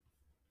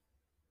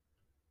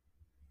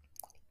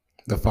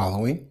The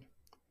following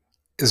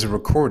is a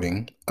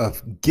recording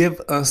of Give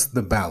Us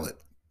the Ballot,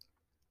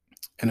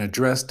 an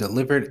address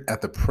delivered at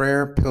the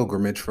Prayer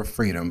Pilgrimage for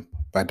Freedom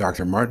by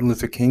Dr. Martin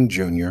Luther King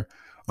Jr.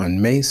 on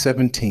May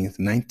 17,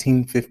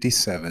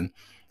 1957,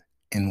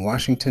 in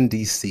Washington,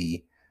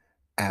 D.C.,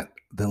 at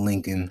the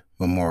Lincoln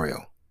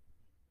Memorial.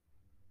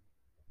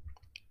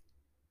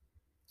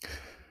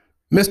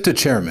 Mr.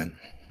 Chairman,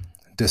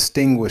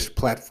 distinguished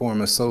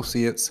platform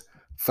associates,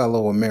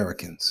 fellow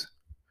Americans,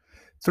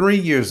 3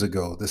 years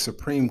ago, the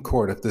Supreme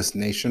Court of this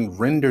nation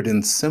rendered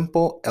in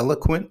simple,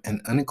 eloquent,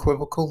 and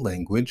unequivocal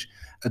language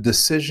a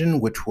decision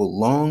which will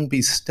long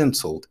be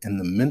stenciled in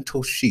the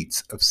mental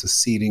sheets of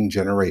succeeding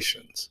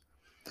generations.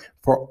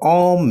 For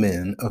all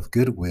men of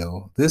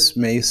goodwill, this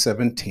May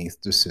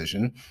 17th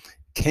decision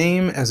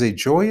came as a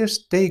joyous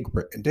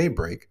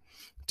daybreak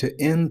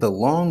to end the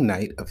long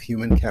night of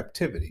human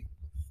captivity.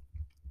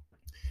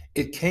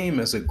 It came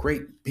as a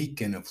great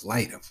beacon of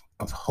light,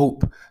 of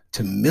hope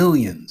to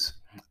millions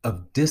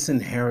of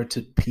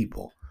disinherited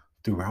people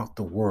throughout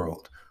the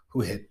world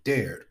who had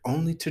dared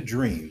only to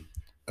dream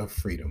of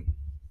freedom.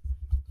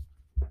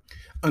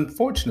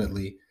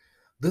 Unfortunately,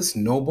 this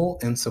noble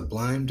and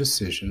sublime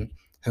decision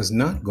has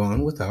not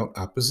gone without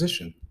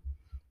opposition.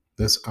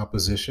 This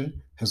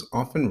opposition has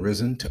often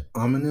risen to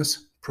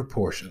ominous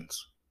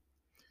proportions.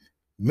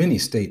 Many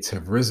states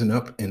have risen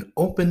up in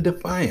open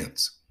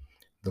defiance.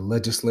 The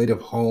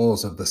legislative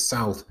halls of the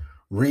South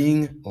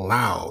ring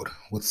loud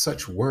with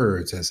such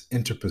words as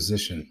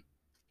interposition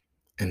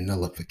and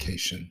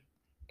nullification.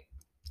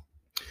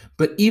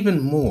 But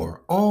even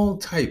more, all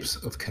types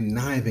of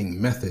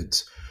conniving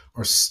methods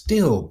are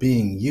still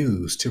being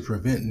used to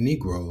prevent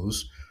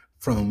Negroes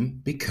from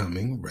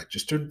becoming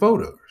registered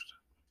voters.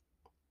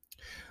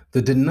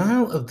 The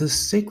denial of this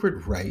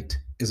sacred right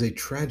is a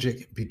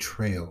tragic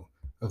betrayal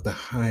of the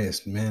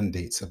highest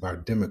mandates of our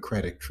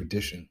democratic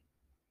tradition.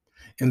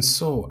 And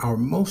so, our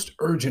most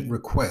urgent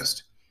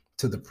request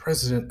to the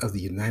President of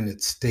the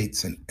United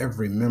States and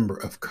every member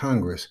of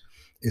Congress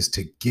is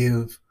to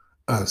give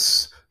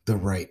us the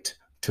right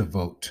to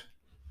vote.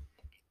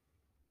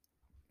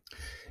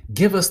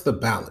 Give us the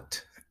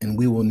ballot, and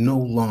we will no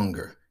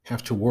longer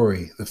have to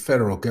worry the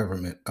federal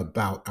government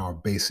about our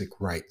basic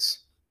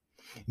rights.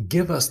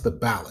 Give us the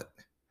ballot,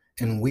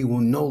 and we will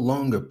no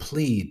longer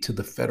plead to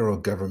the federal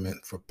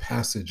government for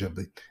passage of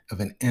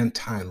an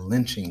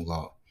anti-lynching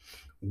law.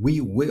 We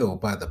will,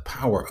 by the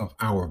power of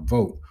our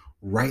vote,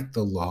 write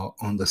the law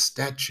on the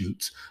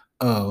statute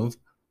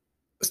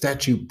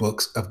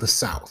books of the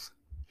South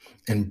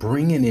and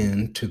bring an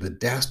end to the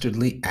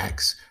dastardly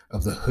acts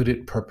of the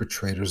hooded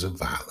perpetrators of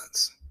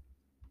violence.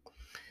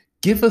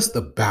 Give us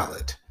the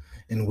ballot,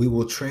 and we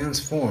will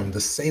transform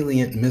the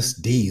salient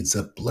misdeeds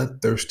of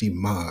bloodthirsty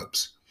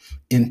mobs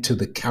into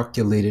the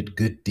calculated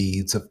good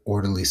deeds of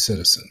orderly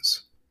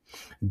citizens.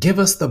 Give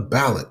us the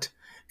ballot,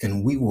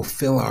 and we will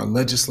fill our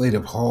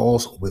legislative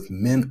halls with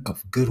men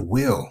of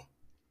goodwill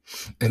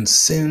and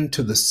send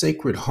to the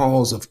sacred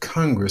halls of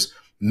Congress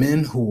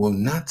men who will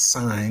not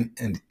sign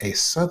a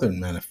Southern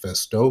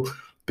manifesto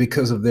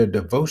because of their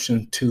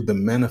devotion to the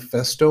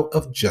manifesto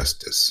of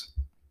justice.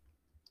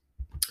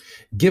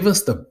 Give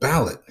us the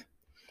ballot,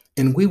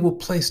 and we will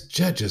place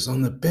judges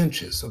on the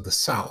benches of the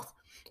South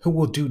who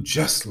will do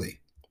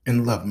justly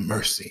and love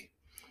mercy.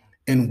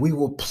 And we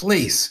will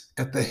place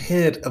at the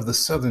head of the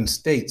Southern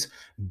states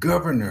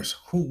governors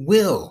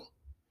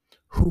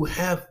who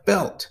have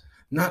felt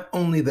not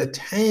only the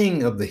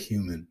tang of the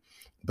human,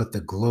 but the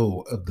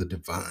glow of the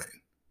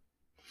divine.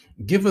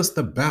 Give us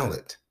the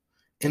ballot,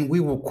 and we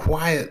will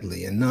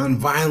quietly and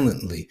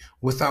nonviolently,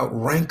 without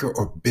rancor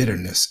or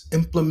bitterness,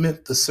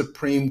 implement the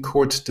Supreme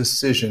Court's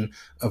decision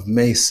of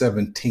May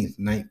 17,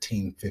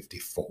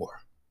 1954.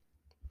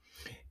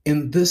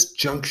 In this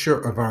juncture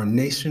of our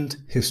nation's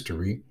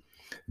history,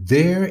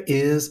 there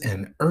is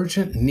an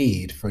urgent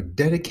need for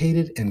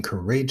dedicated and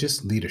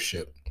courageous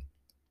leadership.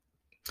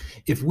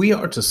 If we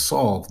are to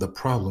solve the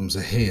problems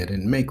ahead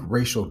and make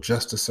racial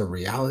justice a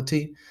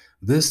reality,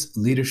 this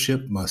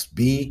leadership must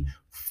be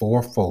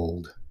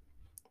fourfold.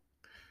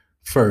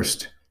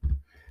 First,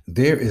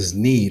 there is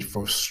need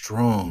for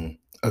strong,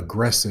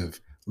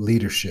 aggressive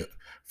leadership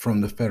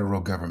from the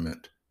federal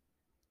government.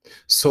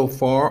 So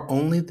far,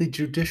 only the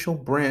judicial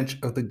branch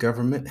of the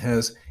government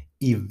has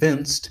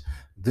evinced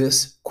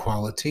this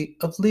quality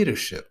of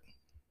leadership.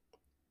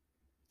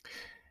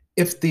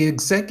 If the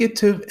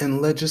executive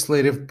and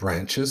legislative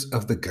branches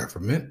of the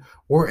government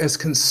were as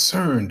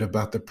concerned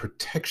about the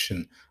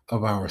protection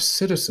of our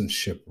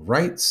citizenship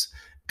rights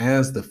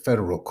as the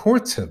federal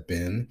courts have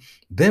been,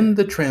 then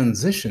the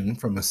transition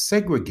from a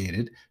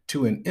segregated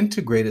to an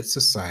integrated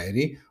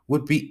society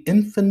would be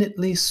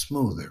infinitely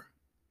smoother.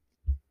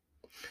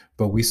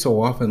 But we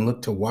so often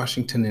look to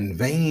Washington in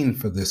vain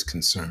for this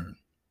concern.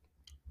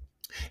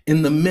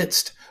 In the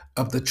midst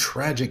of the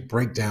tragic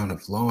breakdown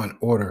of law and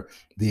order,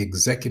 the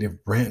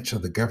executive branch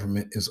of the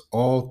government is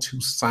all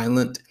too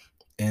silent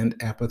and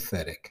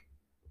apathetic.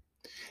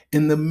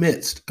 In the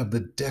midst of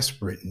the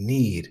desperate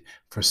need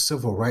for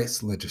civil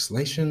rights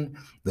legislation,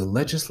 the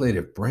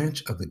legislative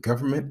branch of the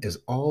government is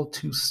all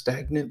too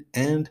stagnant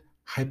and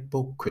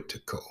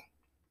hypocritical.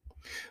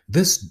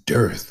 This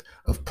dearth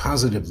of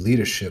positive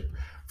leadership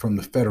from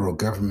the federal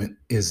government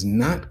is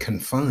not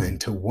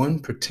confined to one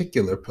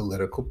particular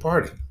political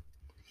party.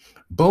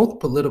 Both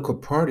political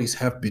parties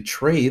have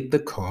betrayed the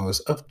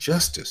cause of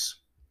justice.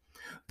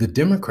 The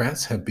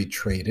Democrats have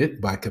betrayed it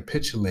by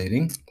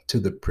capitulating to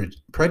the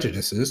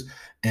prejudices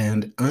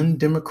and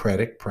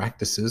undemocratic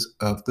practices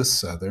of the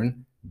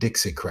Southern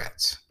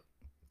Dixiecrats.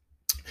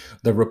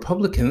 The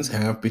Republicans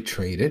have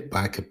betrayed it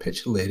by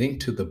capitulating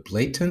to the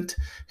blatant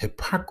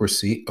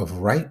hypocrisy of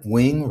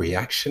right-wing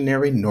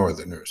reactionary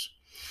Northerners.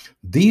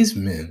 These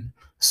men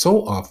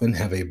so often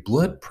have a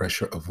blood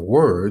pressure of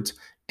words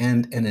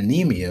and an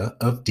anemia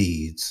of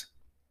deeds.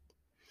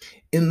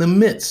 In the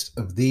midst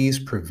of these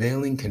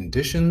prevailing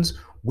conditions,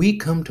 we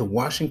come to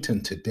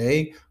Washington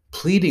today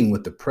pleading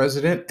with the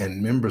President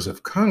and members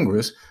of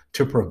Congress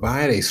to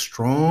provide a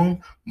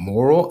strong,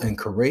 moral, and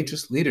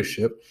courageous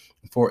leadership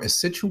for a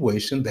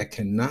situation that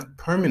cannot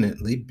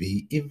permanently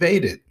be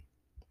evaded.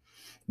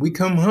 We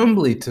come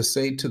humbly to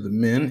say to the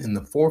men in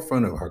the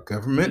forefront of our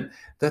government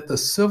that the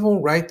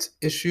civil rights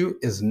issue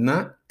is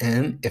not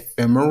an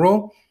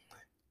ephemeral,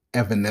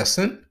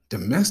 evanescent,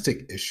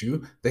 domestic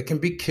issue that can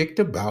be kicked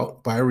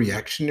about by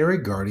reactionary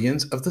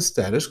guardians of the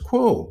status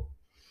quo.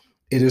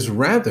 It is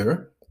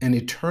rather an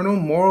eternal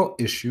moral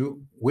issue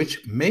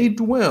which may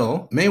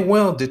well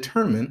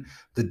determine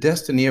the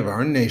destiny of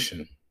our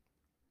nation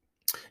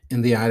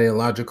in the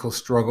ideological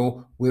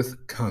struggle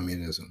with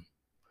communism.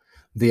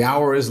 The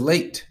hour is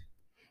late.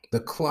 The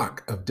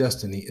clock of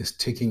destiny is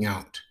ticking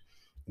out.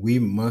 We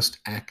must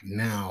act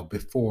now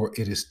before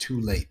it is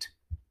too late.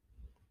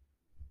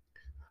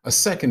 A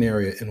second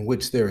area in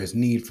which there is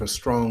need for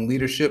strong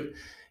leadership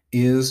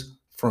is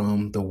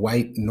from the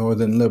white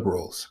Northern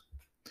liberals.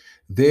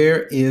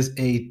 There is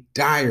a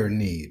dire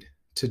need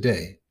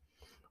today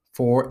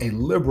for a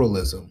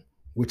liberalism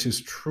which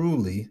is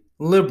truly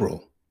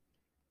liberal.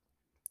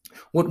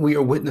 What we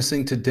are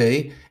witnessing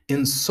today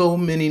in so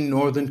many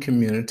Northern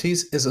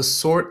communities is a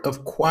sort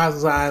of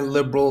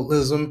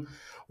quasi-liberalism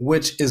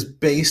which is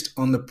based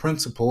on the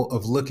principle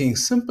of looking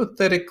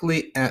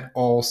sympathetically at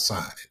all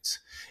sides.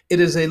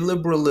 It is a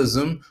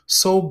liberalism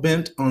so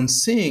bent on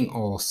seeing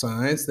all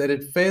sides that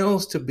it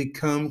fails to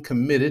become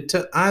committed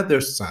to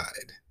either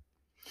side.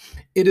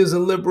 It is a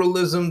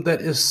liberalism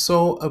that is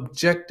so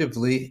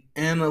objectively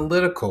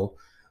analytical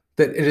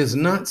that it is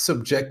not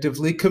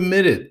subjectively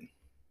committed.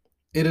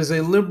 It is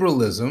a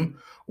liberalism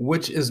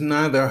which is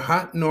neither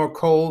hot nor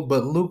cold,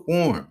 but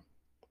lukewarm.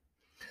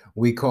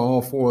 We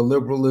call for a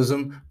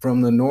liberalism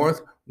from the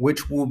North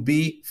which will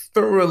be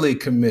thoroughly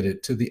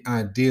committed to the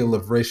ideal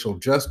of racial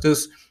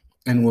justice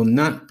and will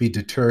not be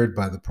deterred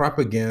by the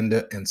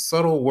propaganda and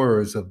subtle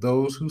words of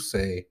those who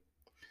say,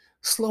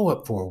 "Slow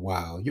up for a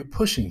while, you're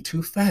pushing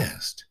too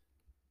fast."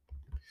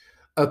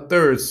 A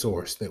third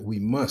source that we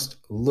must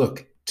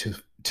look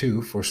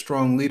to for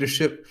strong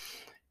leadership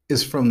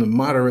is from the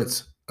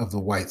moderates of the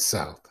white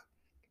South.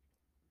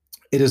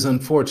 It is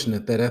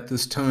unfortunate that at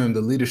this time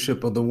the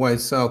leadership of the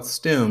white South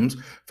stems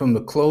from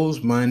the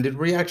closed-minded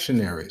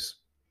reactionaries.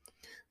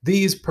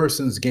 These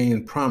persons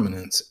gain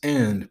prominence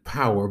and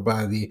power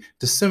by the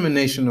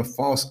dissemination of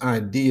false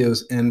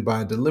ideas and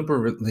by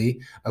deliberately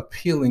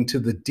appealing to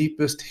the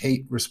deepest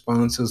hate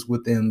responses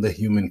within the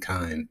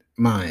humankind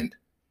mind.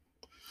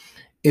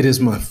 It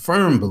is my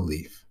firm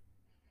belief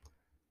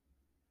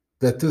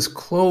that this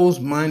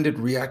closed-minded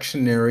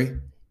reactionary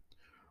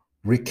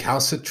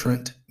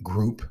recalcitrant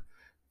group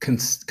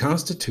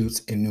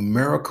constitutes a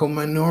numerical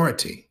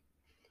minority.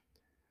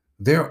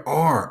 There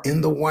are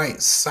in the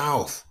white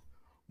South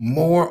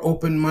more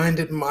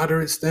open-minded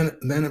moderates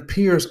than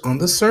appears on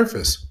the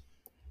surface.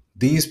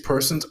 These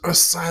persons are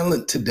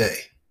silent today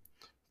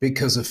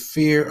because of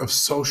fear of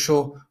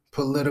social,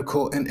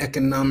 political, and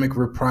economic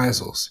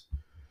reprisals.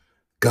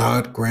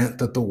 God grant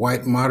that the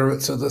white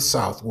moderates of the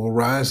South will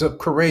rise up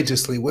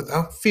courageously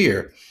without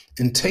fear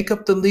and take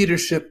up the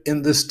leadership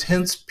in this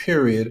tense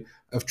period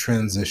of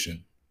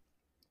transition.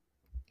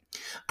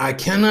 I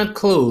cannot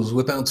close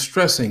without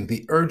stressing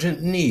the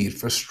urgent need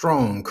for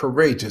strong,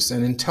 courageous,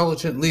 and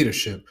intelligent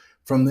leadership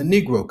from the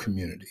Negro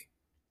community.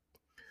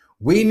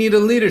 We need a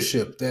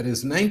leadership that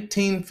is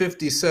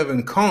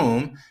 1957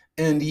 calm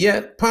and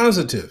yet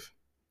positive.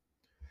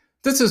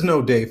 This is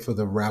no day for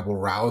the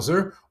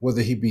rabble-rouser,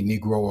 whether he be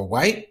Negro or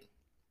white.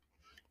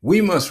 We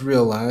must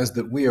realize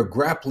that we are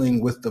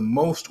grappling with the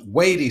most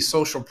weighty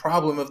social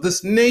problem of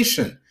this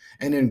nation.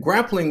 And in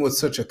grappling with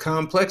such a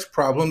complex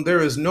problem, there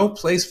is no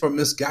place for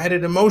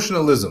misguided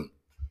emotionalism.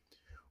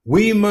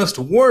 We must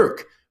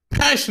work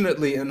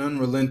passionately and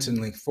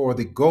unrelentingly for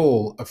the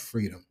goal of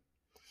freedom.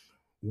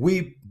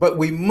 But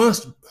we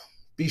must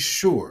be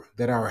sure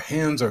that our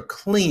hands are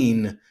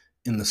clean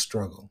in the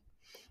struggle.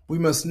 We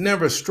must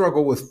never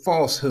struggle with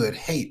falsehood,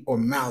 hate, or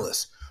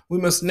malice. We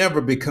must never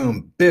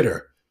become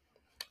bitter.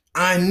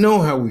 I know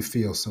how we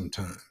feel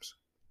sometimes.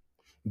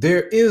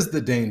 There is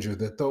the danger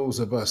that those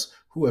of us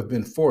who have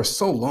been forced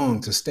so long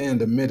to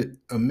stand amid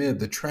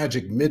the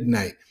tragic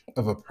midnight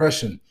of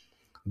oppression,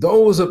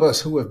 those of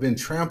us who have been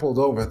trampled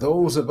over,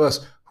 those of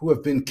us who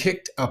have been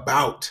kicked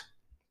about,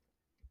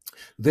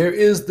 there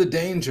is the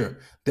danger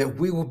that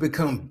we will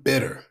become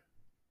bitter.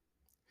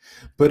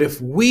 But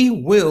if we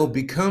will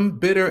become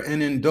bitter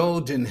and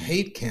indulge in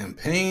hate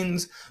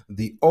campaigns,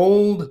 the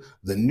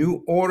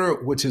new order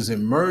which is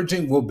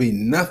emerging will be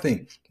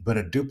nothing but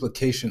a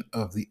duplication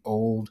of the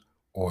old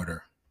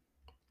order.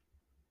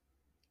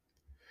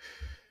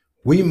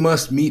 We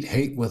must meet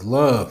hate with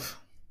love.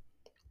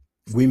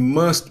 We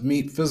must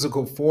meet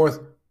physical force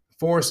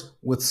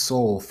with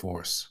soul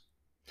force.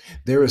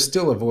 There is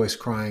still a voice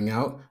crying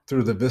out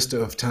through the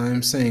vista of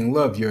time saying,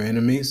 love your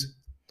enemies,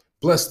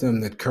 bless them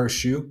that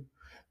curse you,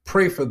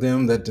 pray for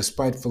them that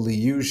despitefully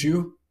use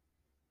you.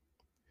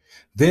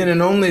 Then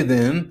and only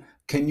then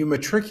can you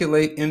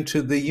matriculate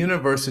into the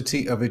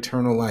university of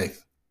eternal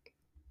life.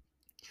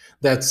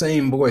 That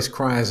same voice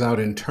cries out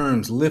in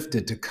terms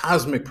lifted to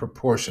cosmic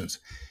proportions.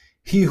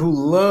 He who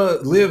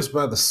lives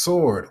by the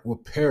sword will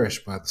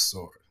perish by the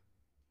sword.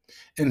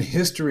 And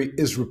history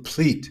is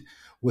replete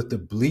with the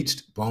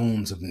bleached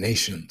bones of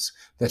nations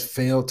that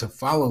failed to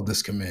follow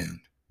this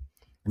command.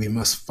 We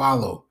must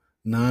follow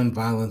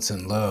nonviolence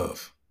and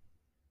love.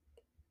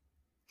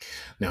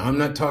 Now, I'm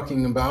not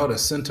talking about a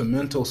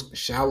sentimental,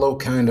 shallow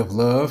kind of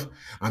love.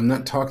 I'm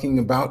not talking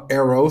about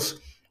eros,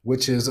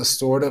 which is a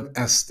sort of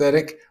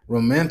aesthetic,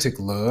 romantic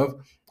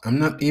love. I'm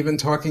not even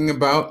talking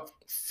about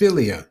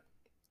philia,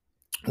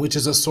 which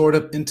is a sort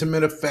of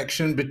intimate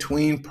affection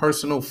between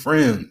personal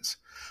friends.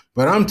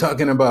 But I'm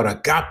talking about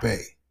agape.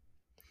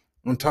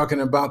 I'm talking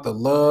about the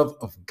love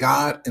of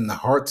God in the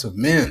hearts of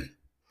men.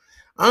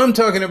 I'm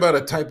talking about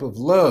a type of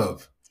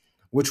love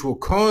which will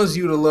cause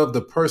you to love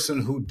the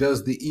person who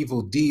does the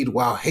evil deed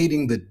while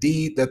hating the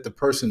deed that the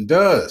person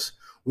does.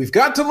 We've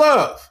got to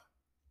love.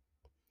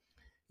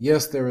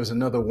 Yes, there is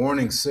another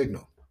warning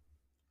signal.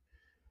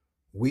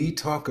 We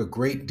talk a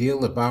great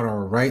deal about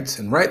our rights,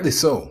 and rightly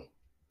so.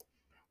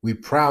 We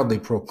proudly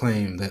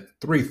proclaim that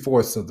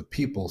 3/4 of the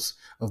peoples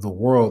of the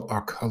world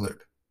are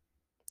colored.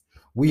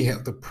 We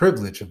have the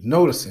privilege of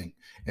noticing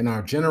in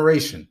our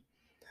generation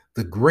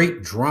the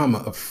great drama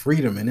of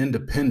freedom and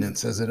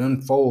independence as it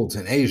unfolds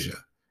in Asia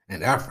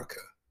and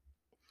Africa.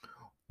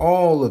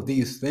 All of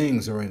these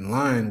things are in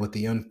line with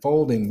the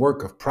unfolding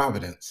work of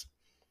providence,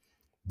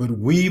 but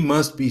we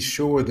must be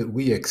sure that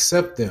we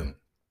accept them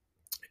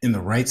in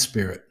the right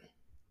spirit.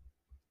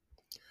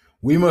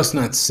 We must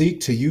not seek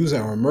to use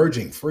our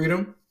emerging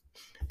freedom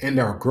and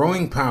our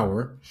growing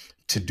power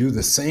to do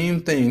the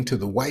same thing to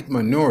the white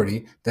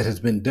minority that has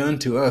been done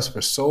to us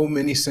for so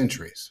many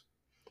centuries.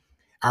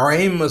 Our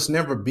aim must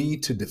never be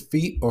to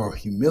defeat or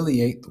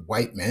humiliate the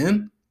white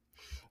man.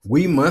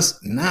 We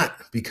must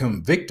not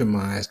become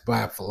victimized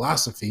by a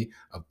philosophy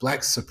of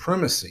Black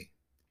supremacy.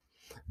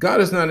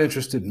 God is not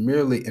interested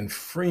merely in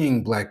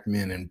freeing Black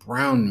men and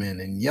brown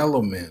men and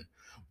yellow men,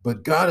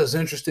 but God is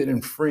interested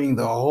in freeing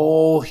the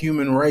whole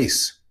human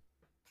race.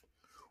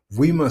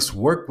 We must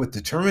work with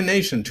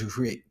determination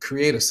to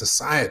create a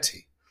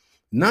society,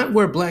 not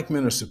where Black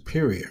men are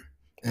superior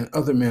and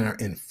other men are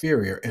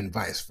inferior and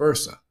vice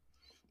versa,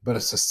 but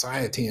a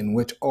society in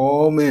which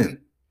all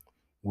men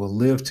will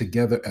live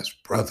together as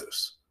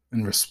brothers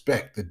and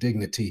respect the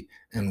dignity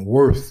and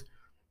worth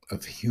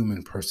of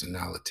human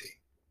personality.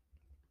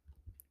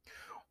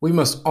 We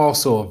must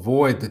also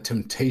avoid the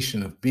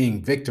temptation of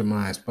being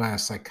victimized by a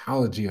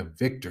psychology of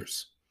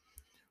victors.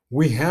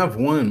 We have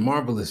won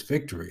marvelous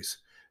victories.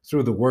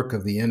 Through the work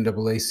of the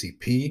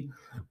NAACP,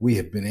 we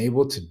have been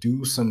able to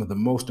do some of the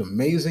most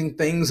amazing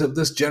things of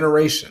this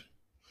generation.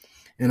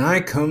 And I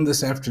come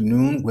this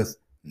afternoon with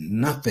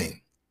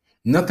nothing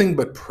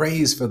but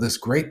praise for this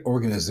great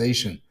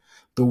organization,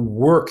 the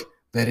work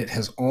that it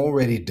has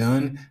already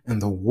done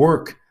and the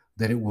work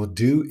that it will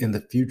do in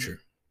the future.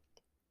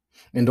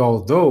 And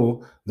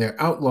although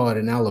they're outlawed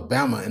in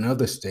Alabama and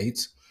other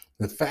states,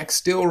 the fact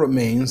still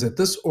remains that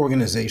this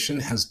organization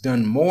has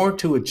done more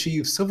to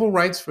achieve civil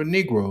rights for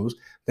Negroes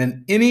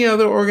than any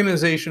other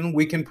organization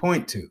we can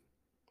point to.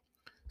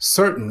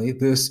 Certainly,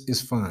 this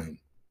is fine.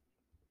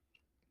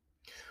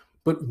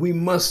 But we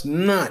must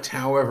not,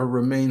 however,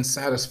 remain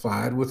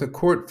satisfied with a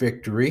court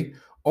victory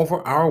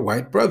over our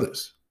white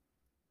brothers.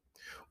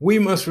 We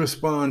must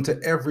respond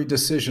to every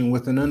decision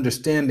with an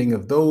understanding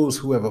of those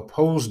who have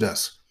opposed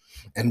us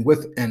and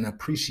with an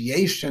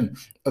appreciation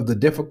of the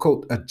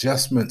difficult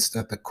adjustments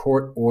that the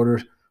court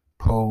orders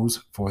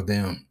pose for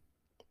them.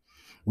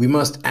 We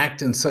must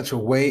act in such a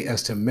way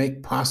as to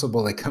make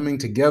possible a coming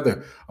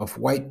together of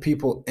white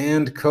people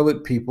and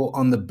colored people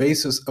on the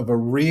basis of a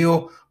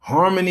real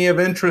harmony of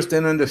interest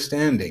and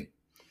understanding.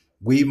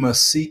 We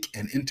must seek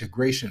an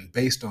integration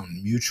based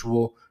on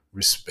mutual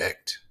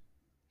respect.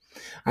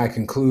 I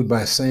conclude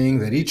by saying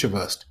that each of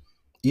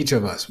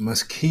us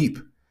must keep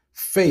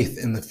faith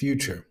in the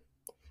future.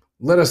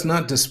 Let us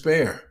not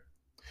despair.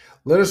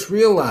 Let us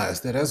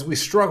realize that as we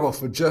struggle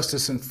for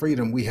justice and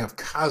freedom, we have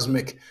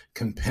cosmic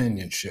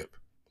companionship.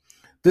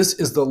 This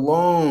is the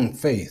long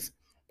faith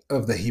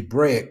of the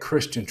Hebraic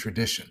Christian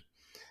tradition,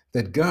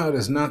 that God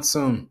is not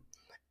some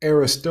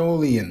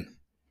Aristotelian,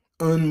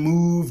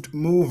 unmoved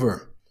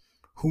mover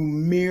who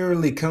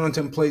merely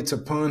contemplates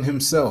upon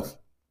himself.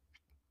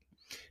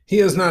 He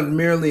is not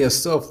merely a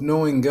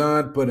self-knowing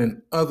God, but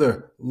an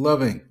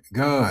other-loving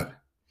God,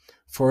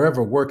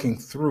 forever working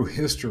through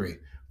history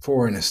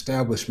for an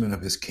establishment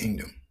of his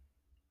kingdom.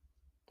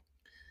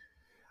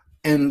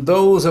 And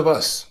those of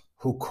us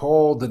who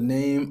call the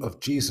name of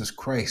Jesus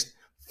Christ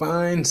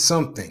find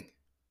something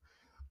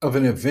of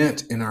an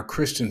event in our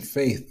Christian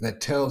faith that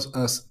tells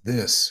us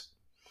this.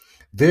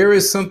 There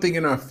is something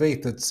in our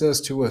faith that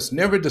says to us,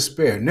 never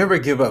despair, never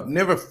give up,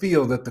 never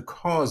feel that the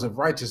cause of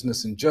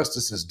righteousness and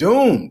justice is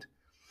doomed.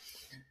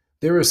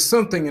 There is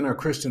something in our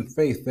Christian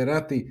faith that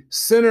at the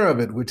center of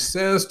it, which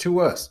says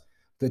to us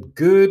that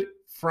Good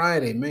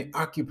Friday may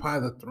occupy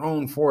the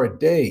throne for a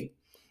day,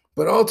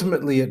 but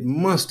ultimately it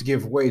must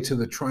give way to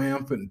the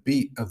triumphant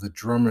beat of the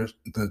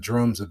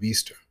drums of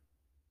Easter.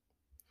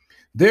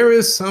 There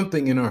is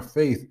something in our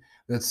faith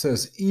that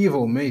says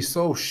evil may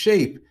so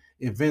shape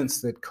events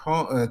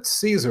that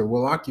Caesar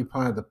will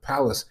occupy the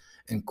palace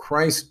and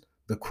Christ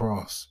the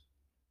cross.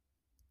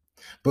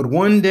 But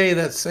one day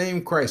that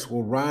same Christ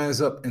will rise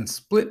up and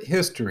split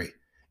history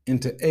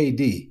into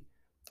AD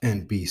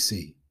and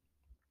BC.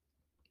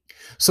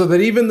 So that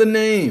even the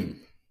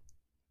name,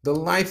 the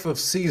life of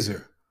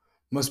Caesar,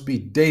 must be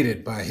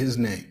dated by his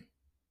name.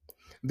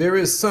 There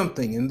is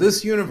something in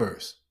this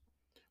universe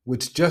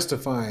which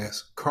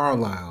justifies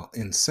Carlyle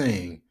in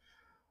saying,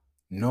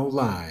 "No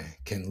lie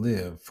can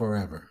live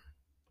forever."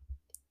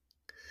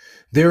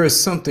 There is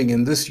something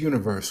in this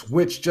universe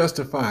which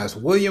justifies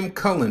William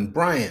Cullen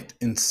Bryant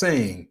in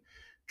saying,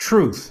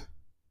 "Truth,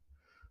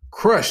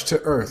 crushed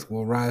to earth,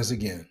 will rise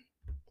again."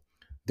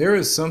 There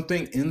is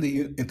something in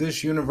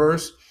this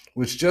universe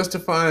which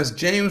justifies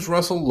James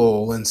Russell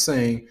Lowell in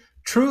saying,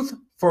 "Truth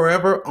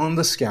forever on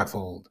the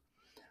scaffold,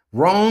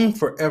 wrong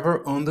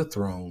forever on the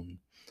throne.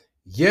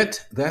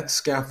 Yet that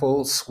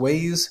scaffold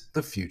sways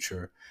the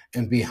future,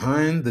 and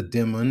behind the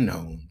dim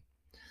unknown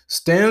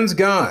stands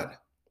God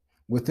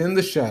within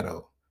the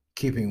shadow,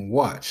 keeping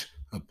watch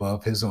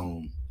above his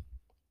own."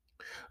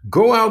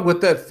 Go out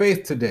with that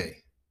faith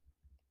today.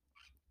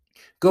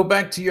 Go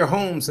back to your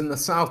homes in the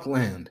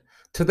Southland,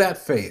 to that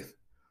faith.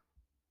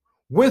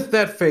 With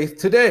that faith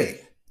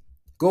today,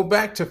 go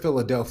back to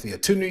Philadelphia,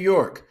 to New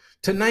York,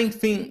 to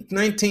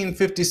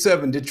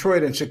 1957,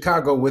 Detroit, and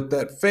Chicago with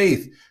that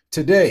faith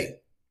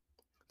today,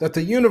 that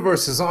the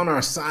universe is on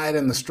our side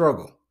in the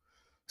struggle.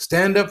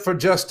 Stand up for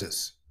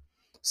justice.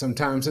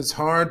 Sometimes it's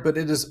hard, but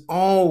it is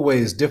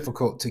always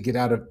difficult to get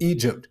out of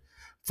Egypt,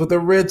 for the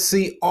Red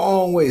Sea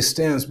always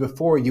stands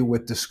before you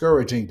with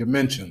discouraging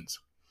dimensions.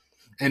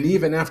 And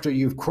even after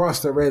you've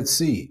crossed the Red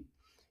Sea,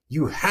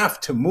 you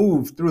have to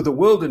move through the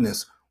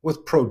wilderness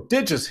with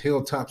prodigious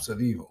hilltops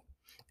of evil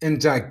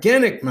and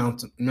gigantic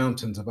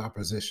mountains of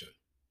opposition.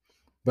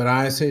 But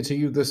I say to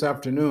you this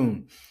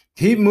afternoon,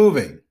 keep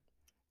moving.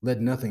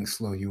 Let nothing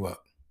slow you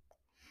up.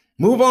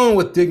 Move on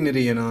with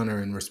dignity and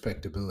honor and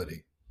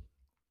respectability.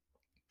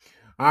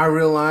 I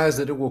realize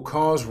that it will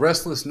cause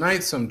restless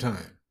nights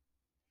sometime.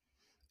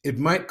 It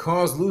might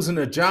cause losing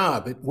a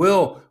job. It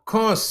will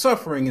cause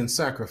suffering and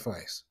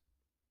sacrifice.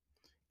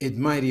 It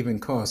might even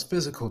cause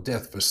physical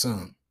death for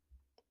some.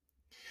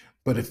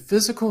 But if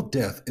physical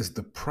death is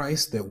the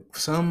price that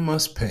some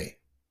must pay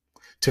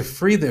to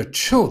free their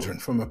children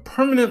from a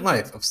permanent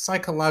life of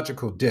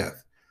psychological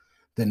death,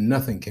 then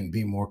nothing can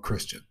be more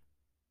Christian.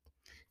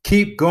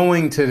 Keep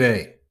going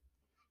today.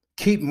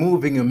 Keep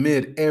moving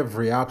amid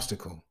every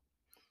obstacle.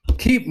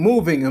 Keep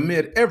moving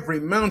amid every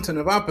mountain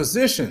of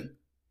opposition.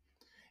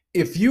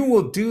 If you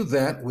will do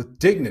that with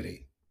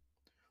dignity,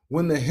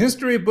 when the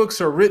history books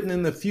are written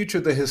in the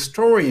future, the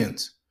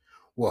historians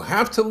will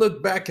have to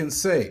look back and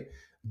say,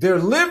 there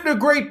lived a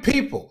great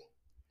people,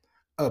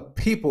 a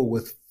people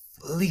with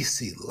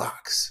fleecy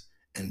locks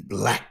and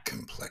black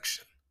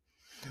complexion,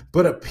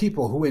 but a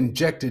people who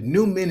injected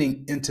new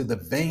meaning into the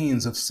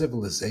veins of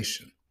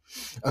civilization,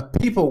 a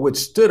people which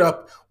stood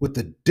up with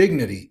the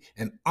dignity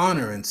and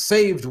honor and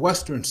saved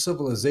Western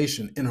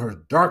civilization in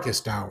her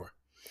darkest hour,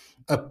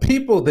 a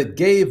people that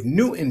gave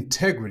new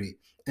integrity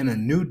and a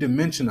new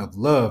dimension of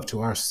love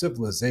to our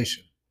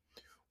civilization.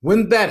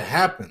 When that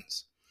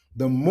happens,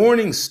 the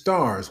morning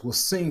stars will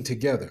sing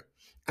together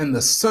and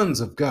the sons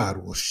of God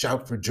will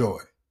shout for joy.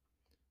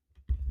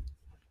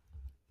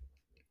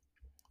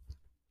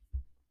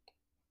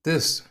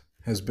 This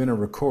has been a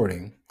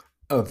recording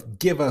of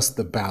Give Us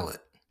the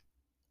Ballot,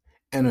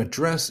 an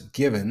address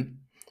given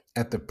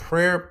at the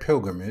Prayer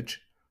Pilgrimage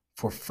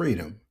for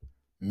Freedom,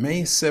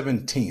 May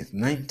 17th,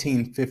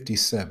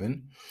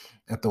 1957,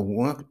 at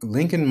the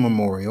Lincoln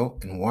Memorial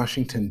in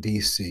Washington,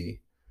 D.C.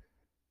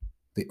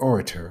 The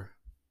orator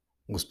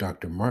was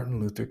Dr. Martin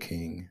Luther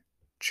King,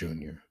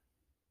 Jr.